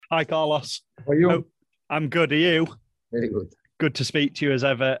Hi, Carlos. How are you? Oh, I'm good. Are you? Very good. Good to speak to you as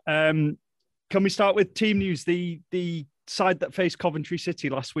ever. Can we start with team news? The side that faced Coventry City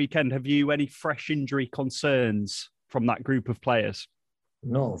last weekend, have you any fresh injury concerns from that group of players?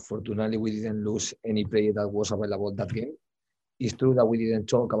 No, fortunately, we didn't lose any player that was available that game. It's true that we didn't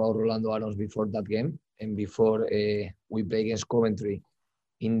talk about Rolando Arons before that game and before we played against Coventry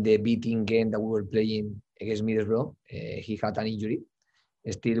in the beating game that we were playing against Middlesbrough. He had an injury.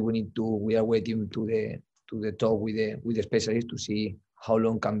 Still, we are waiting to the talk with the specialist to see how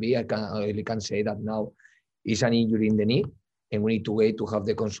long can be. I only can say that now it's an injury in the knee, and we need to wait to have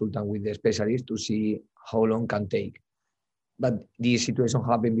the consultant with the specialist to see how long can take. But this situation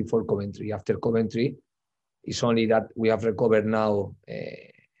happened before Coventry. After Coventry, it's only that we have recovered now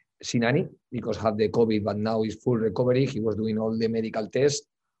Sinani because had the COVID, but now he's full recovery. He was doing all the medical tests,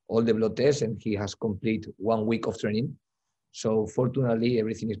 all the blood tests, and he has completed 1 week of training. So fortunately,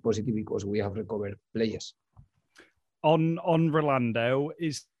 everything is positive because we have recovered players. On Rolando,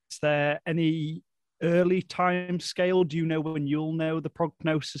 is there any early time scale? Do you know when you'll know the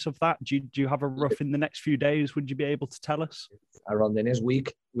prognosis of that? Do you have a rough in the next few days? Would you be able to tell us? Around the next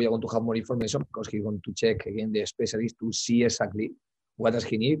week, we are going to have more information because he's going to check again the specialist to see exactly what does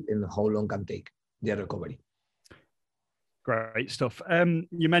he need and how long can take the recovery. Great stuff.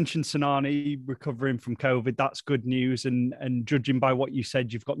 You mentioned Sinani recovering from COVID. That's good news. And judging by what you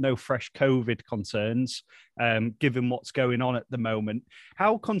said, you've got no fresh COVID concerns, given what's going on at the moment.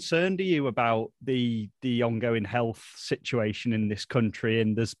 How concerned are you about the ongoing health situation in this country?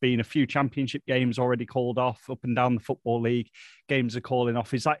 And there's been a few championship games already called off up and down the Football League. Games are calling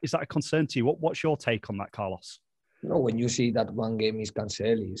off. Is that a concern to you? What's your take on that, Carlos? No, when you see that one game is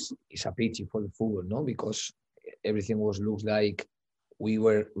cancelled, it's a pity for the football, no? Because everything looks like we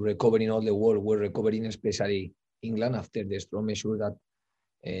were recovering, all the world were recovering, especially England after the strong measure that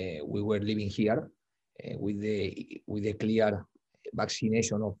we were living here with the clear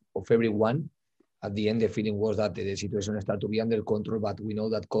vaccination of everyone. At the end, the feeling was that the situation started to be under control, but we know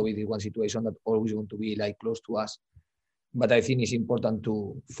that COVID is one situation that always going to be like close to us. But I think it's important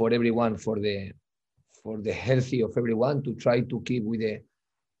for everyone, for the healthy of everyone, to try to keep with the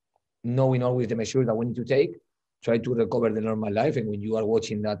knowing always the measures that we need to take, try to recover the normal life. And when you are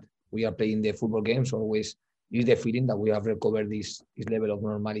watching that we are playing the football games, always is the feeling that we have recovered this level of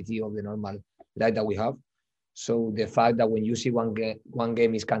normality of the normal life that we have. So the fact that when you see one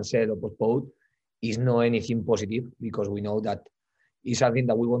game is cancelled or postponed is not anything positive, because we know that it's something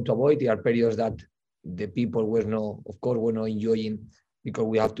that we want to avoid. There are periods that the people were not enjoying because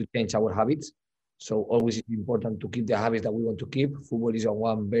we have to change our habits. So always it's important to keep the habits that we want to keep. Football is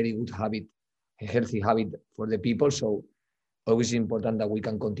one very good habit, a healthy habit for the people. So always important that we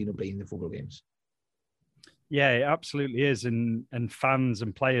can continue playing the football games. Yeah, it absolutely is. And fans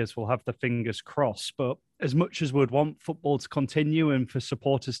and players will have their fingers crossed. But as much as we'd want football to continue and for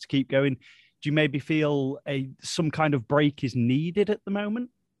supporters to keep going, do you maybe feel some kind of break is needed at the moment?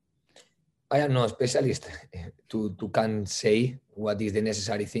 I am no specialist to can say what is the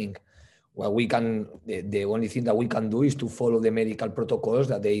necessary thing. What we can, the only thing that we can do is to follow the medical protocols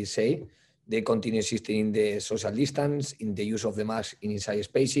that they say. They continue insisting in the social distance, in the use of the mask in inside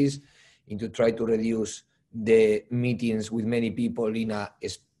spaces, and to try to reduce the meetings with many people in a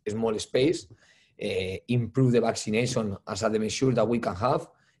small space, improve the vaccination as a measure that we can have.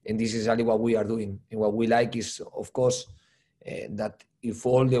 And this is exactly what we are doing. And what we like is, of course, that if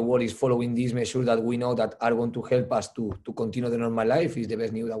all the world is following these measures that we know that are going to help us to continue the normal life, is the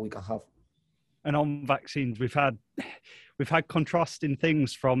best news that we can have. And on vaccines, we've had contrasting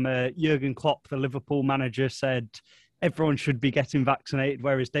things from Jurgen Klopp, the Liverpool manager, said everyone should be getting vaccinated,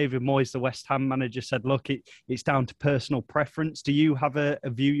 whereas David Moyes, the West Ham manager, said, look, it's down to personal preference. Do you have a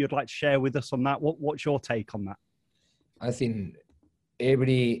view you'd like to share with us on that? What's your take on that? I think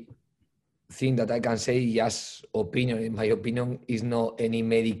everything that I can say, just opinion, in my opinion, is not any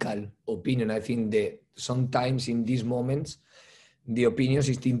medical opinion. I think that sometimes in these moments, the opinions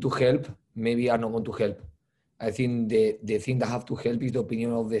is to help, maybe are not going to help. I think the thing that have to help is the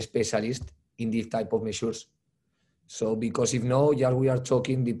opinion of the specialist in this type of measures. So because if no, just we are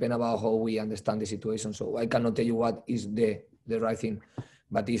talking, depend about how we understand the situation. So I cannot tell you what is the right thing.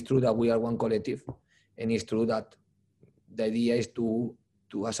 But it's true that we are one collective. And it's true that the idea is to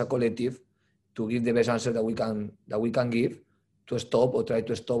as a collective, to give the best answer that we can give, to stop or try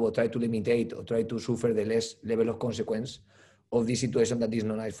to limit or try to suffer the less level of consequence of this situation that is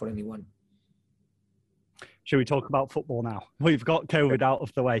not nice for anyone. Should we talk about football now? We've got COVID out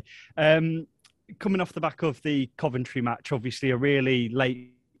of the way. Coming off the back of the Coventry match, obviously a really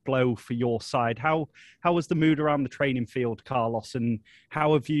late blow for your side. How was the mood around the training field, Carlos, and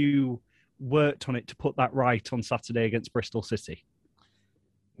how have you worked on it to put that right on Saturday against Bristol City?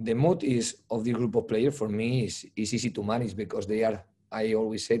 The mood is of the group of players for me is easy to manage because they are. I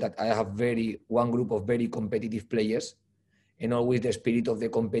always say that I have one group of very competitive players, and always the spirit of the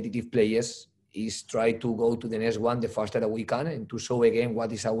competitive players is try to go to the next one the faster that we can and to show again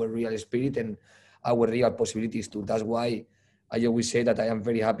what is our real spirit and our real possibilities too. That's why I always say that I am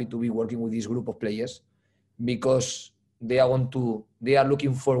very happy to be working with this group of players because they are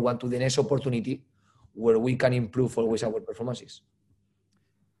looking forward to the next opportunity where we can improve always our performances.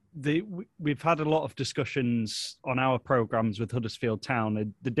 We've had a lot of discussions on our programs with Huddersfield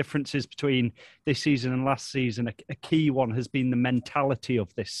Town. The differences between this season and last season, a key one has been the mentality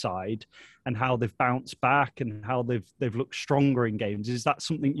of this side and how they've bounced back and how they've looked stronger in games. Is that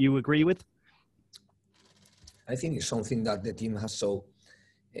something you agree with? I think it's something that the team has so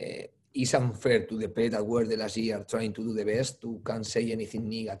it's unfair to the players that were the last year trying to do the best to can't say anything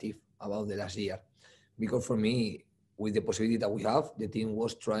negative about the last year. Because for me, with the possibility that we have, the team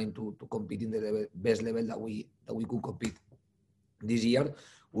was trying to compete in the best level that we could compete. This year,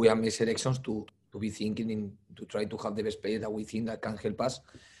 we have made selections to be thinking to try to have the best players that we think that can help us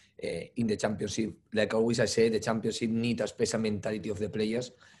in the championship. Like always I say, the championship needs a special mentality of the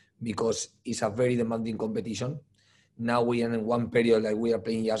players because it's a very demanding competition. Now we are in one period like we are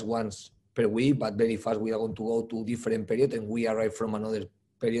playing just once per week, but very fast we are going to go to different period and we arrive from another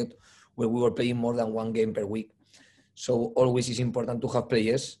period where we were playing more than one game per week. So always it's important to have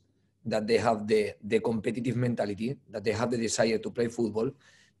players that they have the competitive mentality, that they have the desire to play football,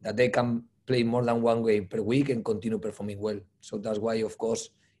 that they can play more than one game per week and continue performing well. So that's why, of course,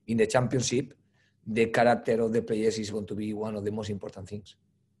 in the championship, the character of the players is going to be one of the most important things.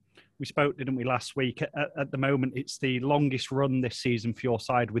 We spoke, didn't we, last week? At the moment, it's the longest run this season for your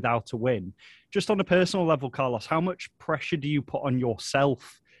side without a win. Just on a personal level, Carlos, how much pressure do you put on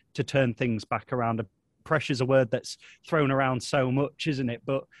yourself to turn things back around? Pressure is a word that's thrown around so much, isn't it?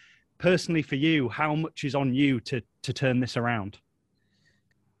 But personally for you, how much is on you to turn this around?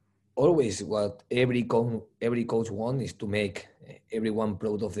 Always what every coach wants is to make everyone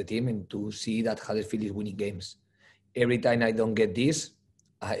proud of the team and to see that Huddersfield is winning games. Every time I don't get this,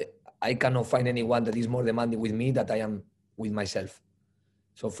 I cannot find anyone that is more demanding with me than I am with myself.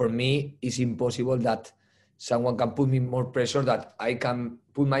 So for me, it's impossible that someone can put me more pressure that I can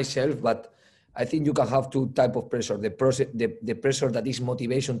put myself, but I think you can have two types of pressure. The pressure that is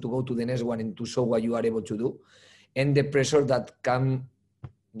motivation to go to the next one and to show what you are able to do. And the pressure that can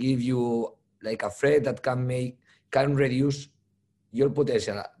give you like a threat that can reduce your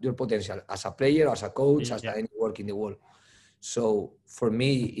potential as a player, as a coach, as any work in the world. So for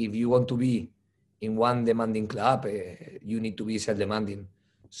me, if you want to be in one demanding club, you need to be self-demanding.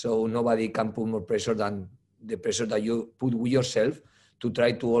 So nobody can put more pressure than the pressure that you put with yourself to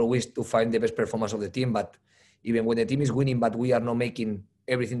try to always to find the best performance of the team. But even when the team is winning, but we are not making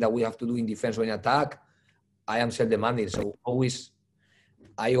everything that we have to do in defense or in attack, I am self-demanding. So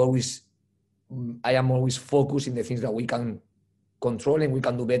I am always focused in the things that we can control and we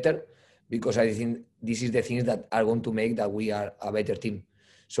can do better, because I think this is the things that are going to make that we are a better team.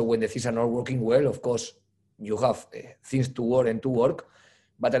 So when the things are not working well, of course, you have things to work.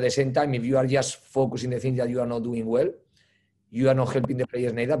 But at the same time, if you are just focusing the things that you are not doing well, you are not helping the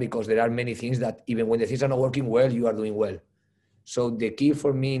players neither, because there are many things that even when the things are not working well, you are doing well. So the key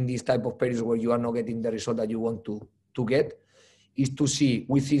for me in this type of periods where you are not getting the result that you want to get is to see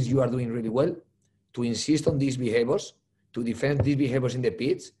which things you are doing really well, to insist on these behaviors, to defend these behaviors in the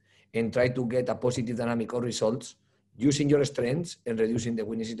pitch, and try to get a positive dynamic of results using your strengths and reducing the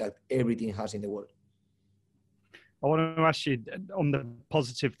weaknesses that every team has in the world. I want to ask you on the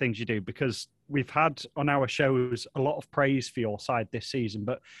positive things you do, because we've had on our shows a lot of praise for your side this season,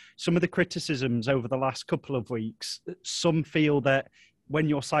 but some of the criticisms over the last couple of weeks, some feel that when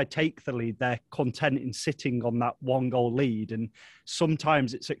your side take the lead, they're content in sitting on that 1-goal lead. And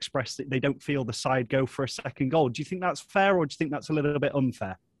sometimes it's expressed that they don't feel the side go for a second goal. Do you think that's fair, or do you think that's a little bit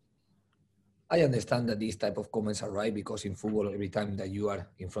unfair? I understand that these type of comments are right, because in football, every time that you are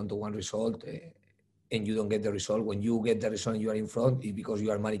in front of one result, and you don't get the result. When you get the result and you are in front, it's because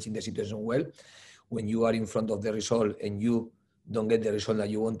you are managing the situation well. When you are in front of the result and you don't get the result that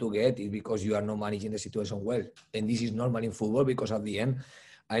you want to get, it's because you are not managing the situation well. And this is normal in football, because at the end,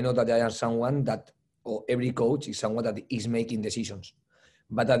 I know that I am someone that, or every coach is someone that is making decisions.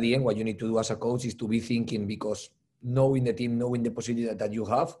 But at the end, what you need to do as a coach is to be thinking, because knowing the team, knowing the possibility that you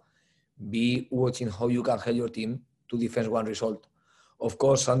have, be watching how you can help your team to defend one result. Of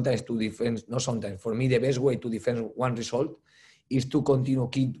course, sometimes to defend, not sometimes. For me, the best way to defend one result is to continue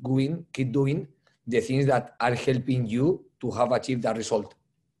keep doing the things that are helping you to have achieved that result.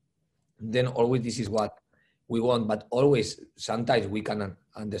 Then always this is what we want, but always sometimes we can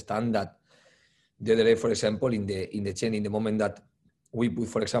understand that the delay, for example, in the chain, in the moment that we put,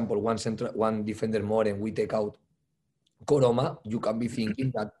 for example, one defender more and we take out Koroma, you can be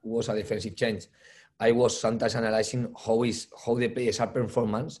thinking that was a defensive change. I was sometimes analyzing how the players are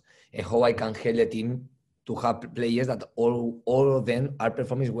performance and how I can help the team to have players that all of them are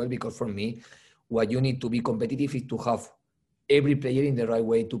performing well, because for me, what you need to be competitive is to have every player in the right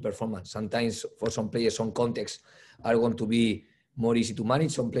way to perform. Sometimes for some players, some contexts are going to be more easy to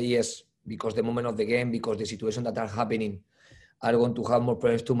manage. Some players, because the moment of the game, because the situation that are happening, are going to have more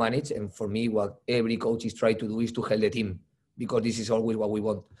problems to manage. And for me, what every coach is trying to do is to help the team, because this is always what we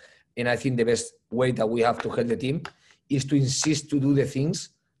want. And I think the best way that we have to help the team is to insist to do the things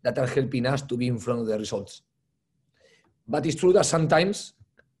that are helping us to be in front of the results. But it's true that sometimes,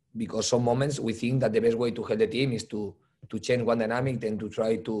 because some moments we think that the best way to help the team is to change one dynamic and to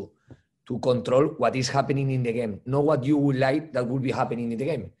try to control what is happening in the game, not what you would like that would be happening in the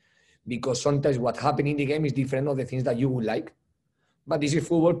game. Because sometimes what happens in the game is different of the things that you would like. But this is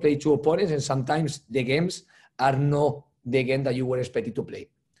football, play two opponents, and sometimes the games are not the game that you were expected to play.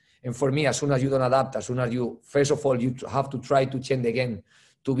 And for me, as soon as you don't adapt, as soon as you, first of all, you have to try to change the game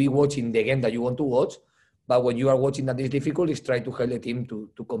to be watching the game that you want to watch. But when you are watching that is difficult, is try to help the team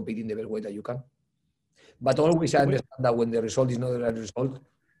to compete in the best way that you can. But always I understand that when the result is not the right result,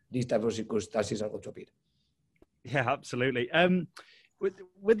 these type of circumstances are going to appear. Yeah, absolutely.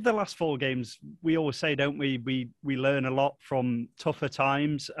 With the last 4 games, we always say, don't we? We learn a lot from tougher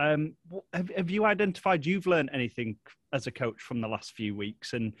times. Have you identified you've learned anything as a coach from the last few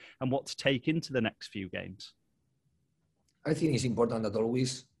weeks, and what to take into the next few games? I think it's important that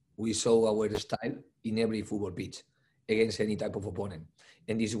always we show our style in every football pitch against any type of opponent.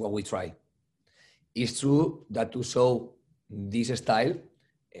 And this is what we try. It's true that to show this style,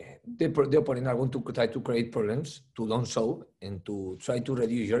 the opponent are going to try to create problems to don't show and to try to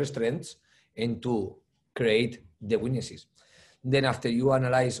reduce your strengths and to create the weaknesses. Then after you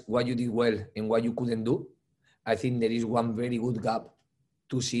analyze what you did well and what you couldn't do, I think there is one very good gap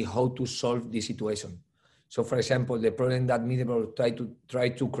to see how to solve the situation. So for example, the problem that Middlesbrough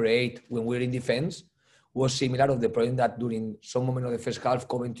tried to create when we were in defense was similar to the problem that during some moment of the first half,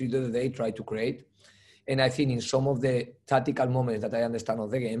 Coventry the other day tried to create. And I think in some of the tactical moments that I understand of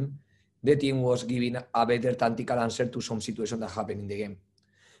the game, the team was giving a better tactical answer to some situation that happened in the game.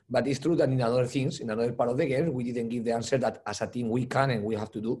 But it's true that in other things, in another part of the game, we didn't give the answer that as a team we can and we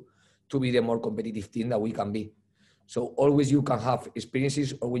have to do to be the more competitive team that we can be. So always you can have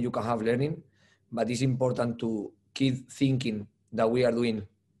experiences, always you can have learning, but it's important to keep thinking that we are doing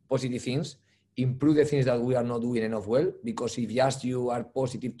positive things, improve the things that we are not doing enough well, because if just you are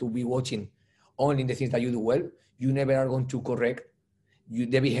positive to be watching only the things that you do well, you never are going to correct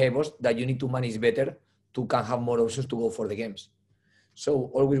the behaviors that you need to manage better to can have more options to go for the games. So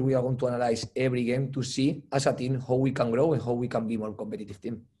always we are going to analyze every game to see as a team how we can grow and how we can be more competitive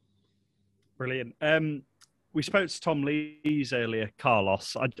team. Brilliant. We spoke to Tom Lees earlier,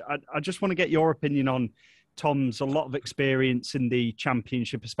 Carlos. I just want to get your opinion on Tom's a lot of experience in the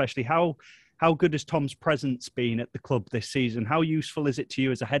Championship, especially how good has Tom's presence been at the club this season? How useful is it to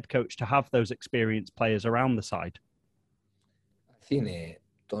you as a head coach to have those experienced players around the side? I think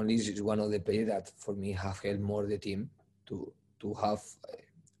Tom Lees is one of the players that for me have helped more the team to have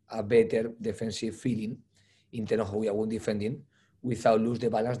a better defensive feeling in terms of how we are defending without lose the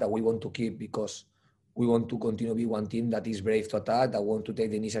balance that we want to keep, because we want to continue to be one team that is brave to attack, that want to take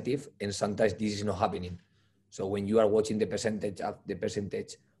the initiative, and sometimes this is not happening. So when you are watching the percentage of the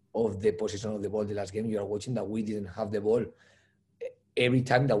position of the ball the last game, you are watching that we didn't have the ball every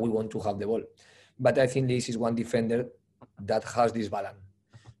time that we want to have the ball. But I think this is one defender that has this balance.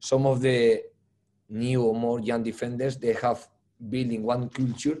 Some of the new or more young defenders, they have building one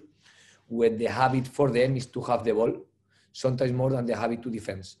culture where the habit for them is to have the ball, sometimes more than the habit to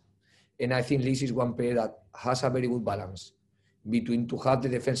defend. And I think this is one player that has a very good balance between to have the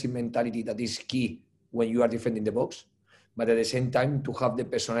defensive mentality that is key when you are defending the box, but at the same time to have the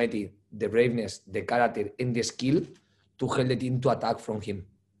personality, the braveness, the character, and the skill to help the team to attack from him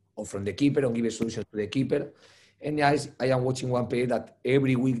or from the keeper and give a solution to the keeper. And I am watching one player that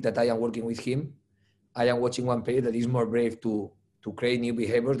every week that I am working with him, I am watching one player that is more brave to create new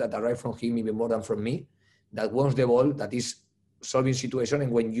behaviors that arrive from him even more than from me, that wants the ball, that is solving situation.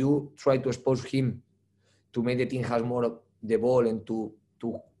 And when you try to expose him to make the team has more of the ball and to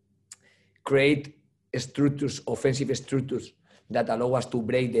create structures, offensive structures that allow us to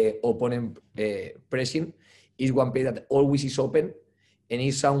break the opponent pressing, Is one player that always is open and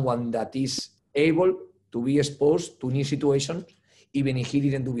is someone that is able to be exposed to new situations, even if he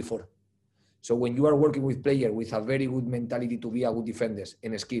didn't do before. So when you are working with players with a very good mentality to be a good defenders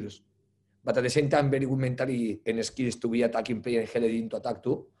and skills, but at the same time, very good mentality and skills to be attacking player and headed into attack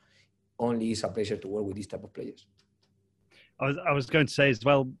too, only is a pleasure to work with these type of players. I was going to say as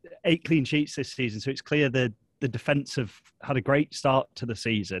well, 8 clean sheets this season, so it's clear the defence have had a great start to the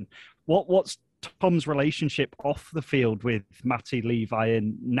season. What's Tom's relationship off the field with Matty, Levi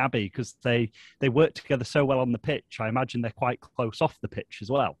and Naby? Because they work together so well on the pitch. I imagine they're quite close off the pitch as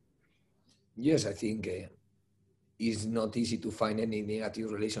well. Yes, I think it's not easy to find any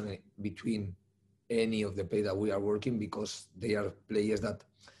negative relation between any of the players that we are working, because they are players that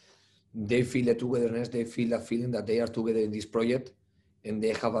they feel the togetherness, they feel the feeling that they are together in this project, and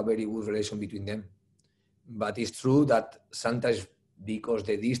they have a very good relation between them. But it's true that sometimes, because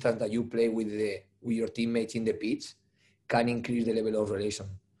the distance that you play with your teammates in the pitch can increase the level of relation.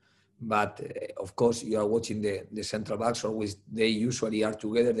 But of course, you are watching the central backs, always they usually are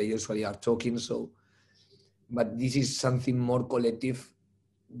together, they usually are talking. So, but this is something more collective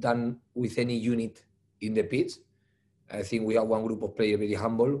than with any unit in the pitch. I think we have one group of players very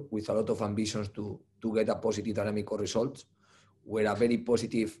humble, with a lot of ambitions to get a positive dynamic of results, with a very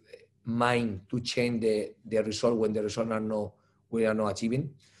positive mind to change the result when the result we are not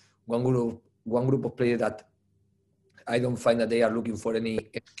achieving. One group of players that I don't find that they are looking for any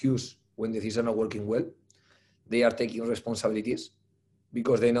excuse when the things are not working well. They are taking responsibilities,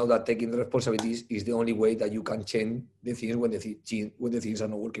 because they know that taking the responsibilities is the only way that you can change the things when the things are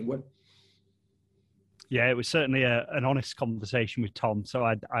not working well. Yeah, it was certainly an honest conversation with Tom, so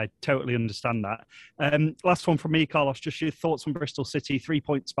I totally understand that. Last one from me, Carlos, just your thoughts on Bristol City, 3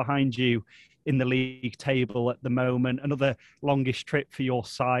 points behind you in the league table at the moment, another longish trip for your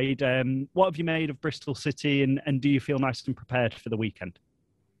side. What have you made of Bristol City, and do you feel nice and prepared for the weekend?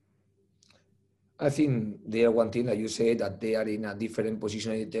 I think they are one team, like you say, that they are in a different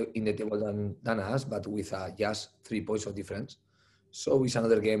position in the table than us, but with just 3 points of difference. So it's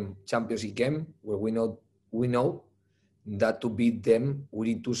another game, Champions League game, where we know that to beat them, we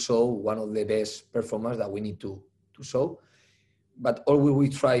need to show one of the best performers that we need to show. But always we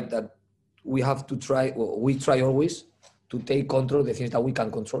try that we have to try, well, we try always to take control of the things that we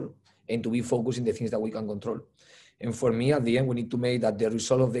can control and to be focused in the things that we can control. And for me, at the end, we need to make that the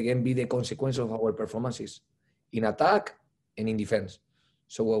result of the game be the consequence of our performances in attack and in defense.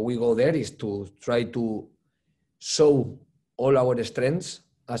 So what we go there is to try to show all our strengths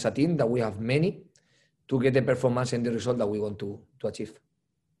as a team, that we have many, to get the performance and the result that we want to achieve.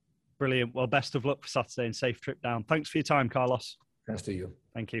 Brilliant. Well, best of luck for Saturday and safe trip down. Thanks for your time, Carlos. Thanks to you.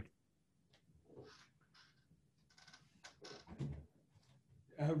 Thank you.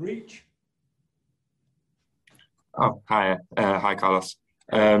 Reach. Oh, hi. Hi, Carlos.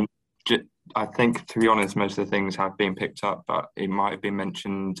 I think, to be honest, most of the things have been picked up, but it might have been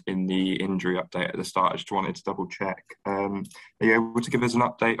mentioned in the injury update at the start. I just wanted to double check. Are you able to give us an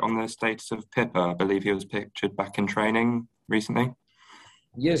update on the status of Pippa? I believe he was pictured back in training recently.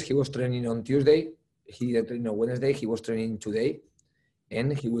 Yes, he was training on Tuesday. He did train on Wednesday. He was training today,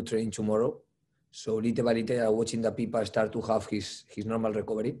 and he will train tomorrow. So little by little, I'm watching that Pippa start to have his normal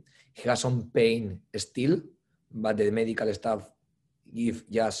recovery. He has some pain still, but the medical staff give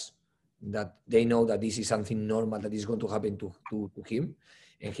just that they know that this is something normal that is going to happen to him,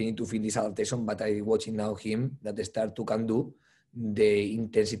 and he need to feel this adaptation. But I'm watching now him that they start to can do the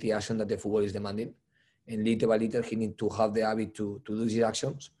intensity action that the football is demanding, and little by little he need to have the habit to do these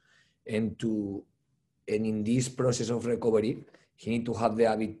actions, and in this process of recovery he need to have the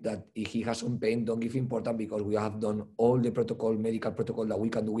habit that if he has some pain, don't give important, because we have done all the medical protocol that we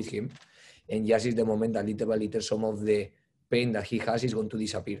can do with him, and just is the moment that little by little some of the pain that he has is going to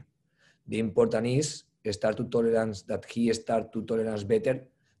disappear. The important is start to tolerance, that he start to tolerance better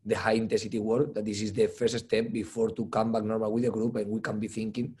the high intensity work, that this is the first step before to come back normal with the group, and we can be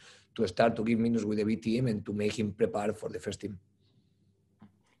thinking to start to give minutes with the B team and to make him prepare for the first team.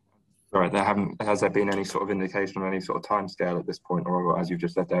 Right, has there been any sort of indication on any sort of timescale at this point, or as you've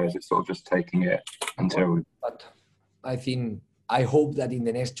just said there, is it sort of just taking it until? But I hope that in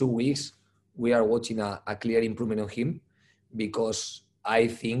the next 2 weeks we are watching a clear improvement on him, because I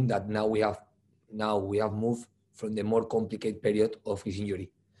think that now we have moved from the more complicated period of his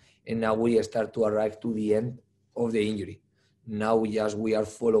injury, and now we start to arrive to the end of the injury. Now we are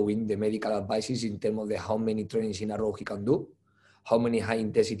following the medical advices in terms of how many trainings in a row he can do, how many high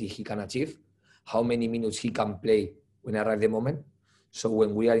intensity he can achieve, how many minutes he can play when arrive the moment. So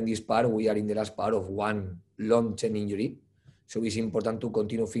when we are in this part, we are in the last part of one long-term injury. So it's important to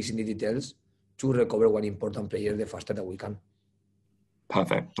continue fixing the details to recover one important player the faster that we can.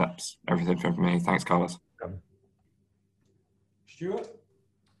 Perfect. That's everything from me. Thanks, Carlos. Stuart?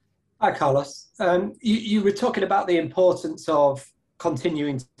 Hi, Carlos. You were talking about the importance of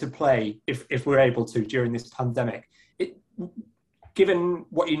continuing to play if we're able to during this pandemic. Given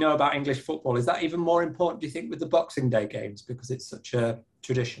what you know about English football, is that even more important, do you think, with the Boxing Day games, because it's such a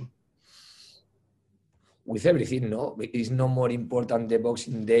tradition? With everything, no, it's no more important the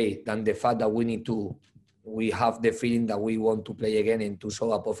Boxing Day than the fact that we have the feeling that we want to play again and to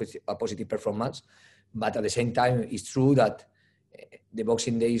show a positive performance. But at the same time, it's true that the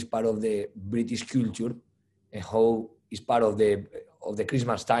Boxing Day is part of the British culture and how it's part of the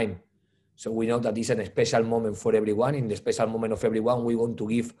Christmas time. So we know that it's a special moment for everyone. In the special moment of everyone, we want to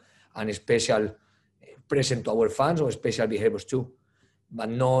give a special present to our fans or special behaviors too. But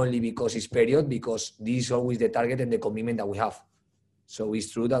not only because it's period, because this is always the target and the commitment that we have. So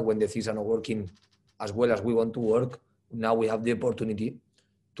it's true that when the things are not working as well as we want to work, now we have the opportunity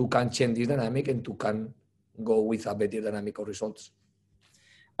to can change this dynamic and to can go with a better dynamic of results.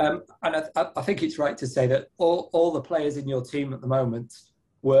 And I think it's right to say that all the players in your team at the moment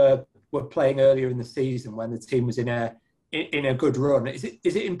were playing earlier in the season when the team was in a good run. Is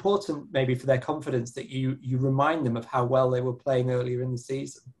it important maybe for their confidence that you remind them of how well they were playing earlier in the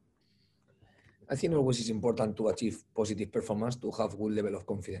season? I think always it's important to achieve positive performance, to have good level of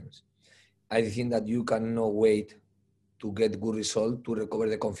confidence. I think that you cannot wait to get good result to recover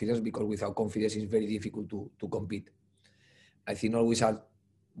the confidence, because without confidence it's very difficult to compete. I think always are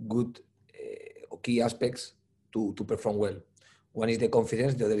good key aspects to perform well. One is the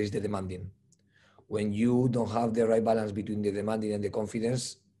confidence, the other is the demanding. When you don't have the right balance between the demanding and the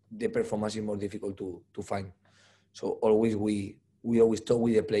confidence, the performance is more difficult to find. So always we always talk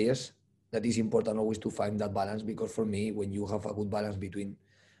with the players that it's important always to find that balance, because for me, when you have a good balance between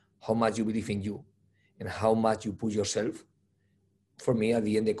how much you believe in you and how much you push yourself, for me, at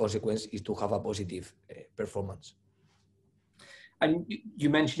the end, the consequence is to have a positive performance. And you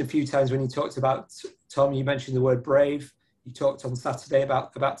mentioned a few times when you talked about, Tom, you mentioned the word brave. You talked on Saturday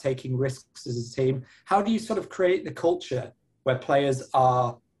about taking risks as a team. How do you sort of create the culture where players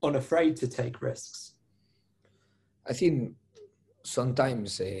are unafraid to take risks? I think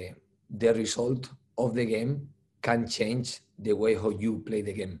sometimes the result of the game can change the way how you play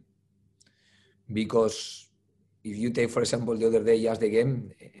the game. Because if you take, for example, the other day, just the game,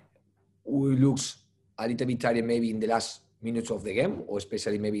 we looks a little bit tired maybe in the last minutes of the game, or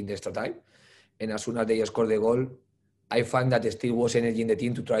especially maybe in the extra time. And as soon as they scored the goal, I find that there still was energy in the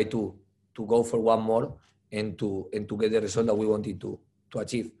team to try to go for one more and to get the result that we wanted to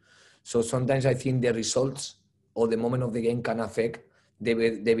achieve. So sometimes I think the results or the moment of the game can affect the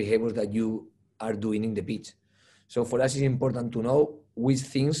behaviors that you are doing in the pitch. So for us, it's important to know which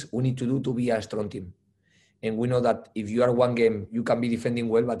things we need to do to be a strong team. And we know that if you are one game, you can be defending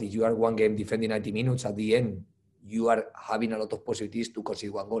well, but if you are one game defending 90 minutes, at the end, you are having a lot of possibilities to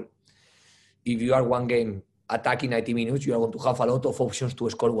concede one goal. If you are one game attacking 90 minutes, you are going to have a lot of options to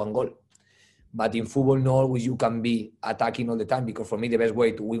score one goal. But in football, not always you can be attacking all the time, because for me, the best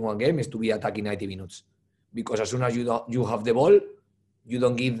way to win one game is to be attacking 90 minutes. Because as soon as you have the ball, you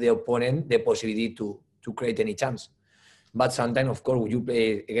don't give the opponent the possibility to create any chance. But sometimes, of course, you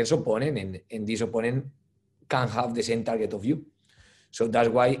play against opponent and this opponent can have the same target of you. So that's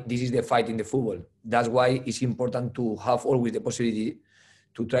why this is the fight in the football. That's why it's important to have always the possibility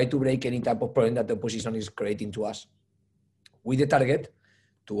to try to break any type of problem that the opposition is creating to us. With the target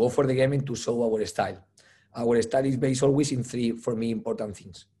to go for the game and to show our style. Our style is based always in three, for me, important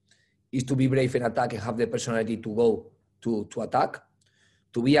things. Is to be brave in attack and have the personality to go to attack,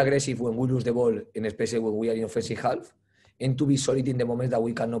 to be aggressive when we lose the ball, and especially when we are in offensive half, and to be solid in the moments that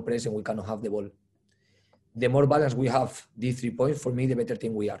we cannot press and we cannot have the ball. The more balance we have these 3 points, for me, the better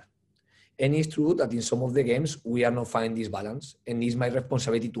team we are. And it's true that in some of the games, we are not finding this balance. And it's my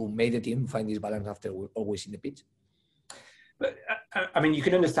responsibility to make the team find this balance after we're always in the pitch. But, I mean, you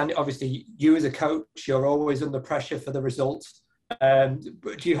can understand it. Obviously, you as a coach, you're always under pressure for the results.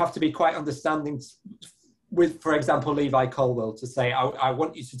 But do you have to be quite understanding with, for example, Levi Colwell to say, I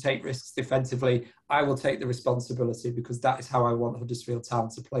want you to take risks defensively. I will take the responsibility because that is how I want Huddersfield Town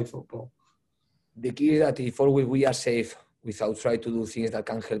to play football. The key is that if always we are safe without trying to do things that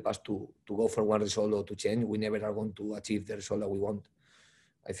can help us to go for one result or to change, we never are going to achieve the result that we want.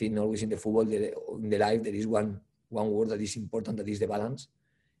 I think always in the football, in the life, there is one word that is important, that is the balance.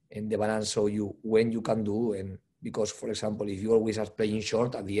 And the balance so when you can do, and because, for example, if you always are playing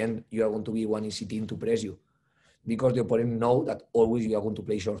short, at the end, you are going to be one easy team to press you. Because the opponent know that always you are going to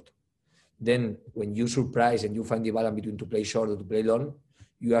play short. Then when you surprise and you find the balance between to play short or to play long,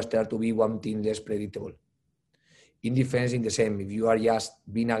 you are start to be one team less predictable. In defense, in the same. If you are just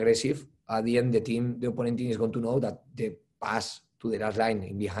being aggressive, at the end, the opponent team is going to know that the pass to the last line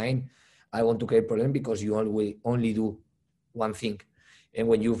in behind, I want to create problem because you only do one thing. And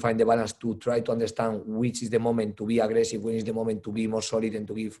when you find the balance to try to understand which is the moment to be aggressive, when is the moment to be more solid and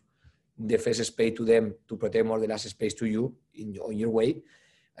to give the first space to them to protect more the last space to you on your way,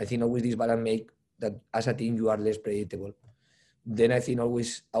 I think always this balance make that as a team you are less predictable. Then I think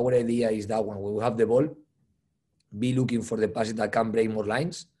always our idea is that when we have the ball, be looking for the passes that can break more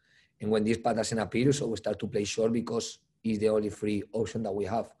lines. And when this pass doesn't appear, so we start to play short because it's the only free option that we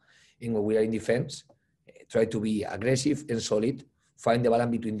have. And when we are in defense, try to be aggressive and solid, find the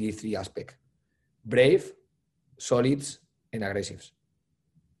balance between these three aspects: brave, solids, and aggressives.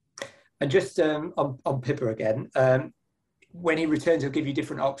 And just on Pippa again, when he returns, he'll give you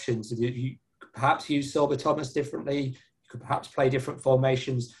different options. You perhaps use Sorba Thomas differently. You could perhaps play different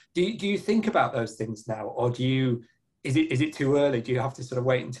formations. Do you think about those things now, or is it too early? Do you have to sort of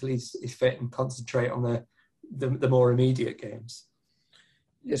wait until he's fit and concentrate on the more immediate games?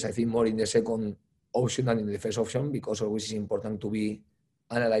 Yes, I think more in the second option than in the first option, because always it's important to be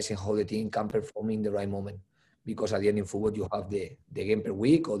analyzing how the team can perform in the right moment. Because at the end in football, you have the game per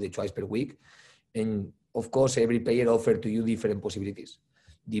week or the twice per week. And of course, every player offers to you different possibilities.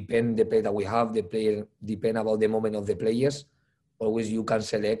 Depend the player that we have, the player, depend about the moment of the players. Always you can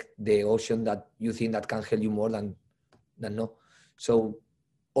select the option that you think that can help you more than no. So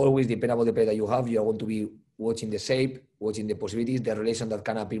always depend about the player that you have. You are going to be watching the shape, watching the possibilities, the relation that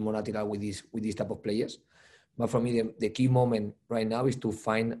can appear more natural with this type of players. But for me, the key moment right now is to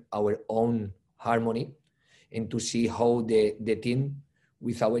find our own harmony and to see how the team,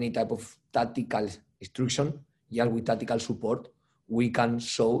 without any type of tactical instruction, just with tactical support, we can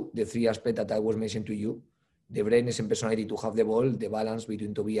show the three aspects that I was mentioning to you: the braveness and personality to have the ball, the balance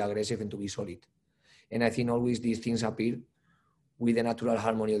between to be aggressive and to be solid. And I think always these things appear with the natural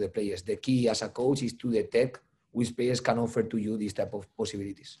harmony of the players. The key as a coach is to detect which players can offer to you these type of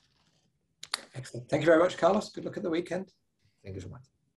possibilities. Excellent. Thank you very much, Carlos. Good luck at the weekend. Thank you so much.